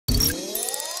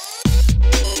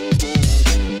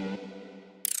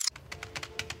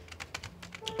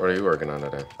What are you working on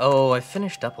today? Oh, I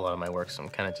finished up a lot of my work, so I'm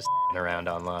kind of just around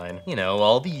online. You know,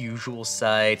 all the usual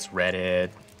sites,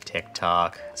 Reddit,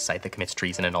 TikTok, site that commits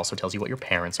treason and also tells you what your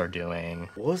parents are doing.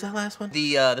 What was that last one?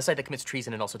 The site that commits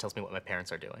treason and also tells me what my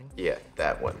parents are doing. Yeah,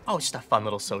 that one. Oh, it's just a fun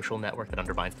little social network that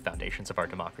undermines the foundations of our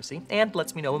democracy and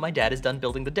lets me know when my dad is done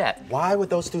building the debt. Why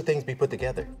would those two things be put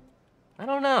together? I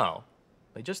don't know.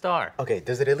 They just are. Okay,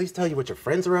 does it at least tell you what your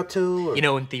friends are up to? Or? You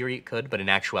know, in theory it could, but in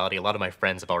actuality, a lot of my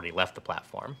friends have already left the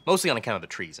platform. Mostly on account of the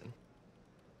treason.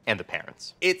 And the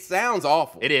parents. It sounds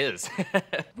awful. It is. I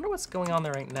wonder what's going on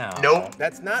there right now. Nope,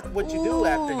 that's not what you do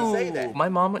after you say that. My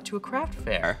mom went to a craft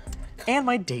fair. And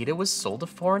my data was sold to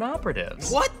foreign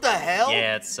operatives. What the hell?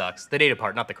 Yeah, it sucks. The data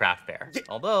part, not the craft fair.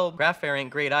 Although, craft fair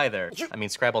ain't great either. I mean,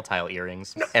 Scrabble tile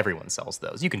earrings, everyone sells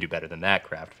those. You can do better than that,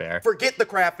 craft fair. Forget the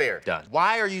craft fair. Done.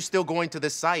 Why are you still going to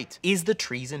this site? Is the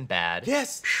treason bad?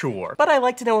 Yes. Sure. But I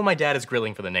like to know when my dad is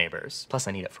grilling for the neighbors. Plus,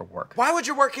 I need it for work. Why would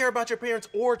your work care about your parents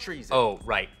or treason? Oh,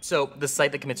 right. So, the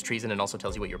site that commits treason and also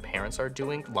tells you what your parents are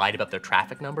doing lied about their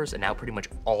traffic numbers, and now pretty much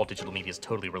all digital media is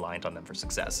totally reliant on them for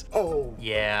success. Oh.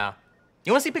 Yeah.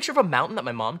 You wanna see a picture of a mountain that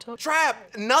my mom took?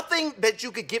 Trap, nothing that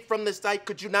you could get from this site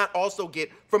could you not also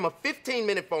get from a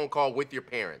 15-minute phone call with your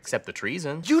parents. Except the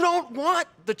treason. You don't want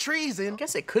the treason. I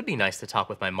guess it could be nice to talk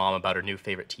with my mom about her new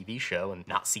favorite TV show and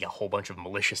not see a whole bunch of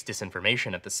malicious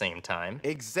disinformation at the same time.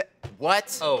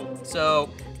 What? Oh, so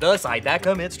the site that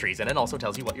commits treason and also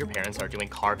tells you what your parents are doing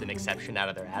carved an exception out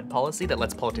of their ad policy that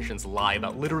lets politicians lie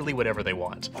about literally whatever they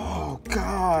want. Oh,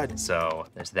 God. So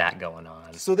there's that going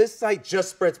on. So this site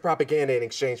just spreads propaganda in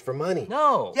exchange for money?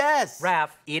 No. Yes.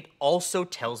 Raph, it also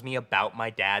tells me about my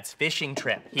dad's fishing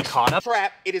trip. He caught up.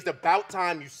 Trap, it is about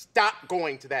time you stop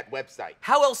going to that website.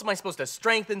 How else am I supposed to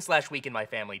strengthen/weaken my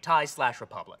family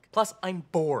ties/republic? Plus, I'm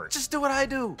bored. Just do what I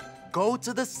do. Go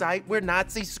to the site where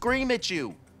Nazis scream at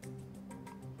you.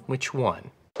 Which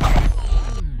one?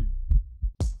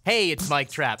 Hey, it's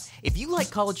Mike Trapp. If you like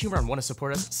College Humor and want to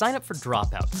support us, sign up for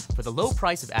Dropout. For the low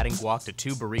price of adding guac to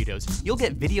 2 burritos, you'll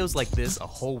get videos like this a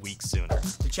whole week sooner.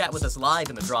 To chat with us live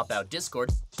in the Dropout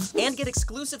Discord, and get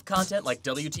exclusive content like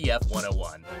WTF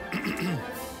 101.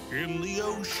 In the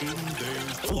ocean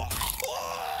there's...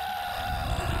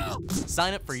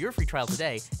 Sign up for your free trial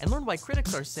today and learn why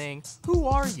critics are saying, "Who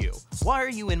are you? Why are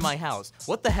you in my house?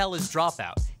 What the hell is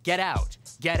Dropout? Get out.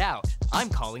 Get out. I'm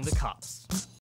calling the cops."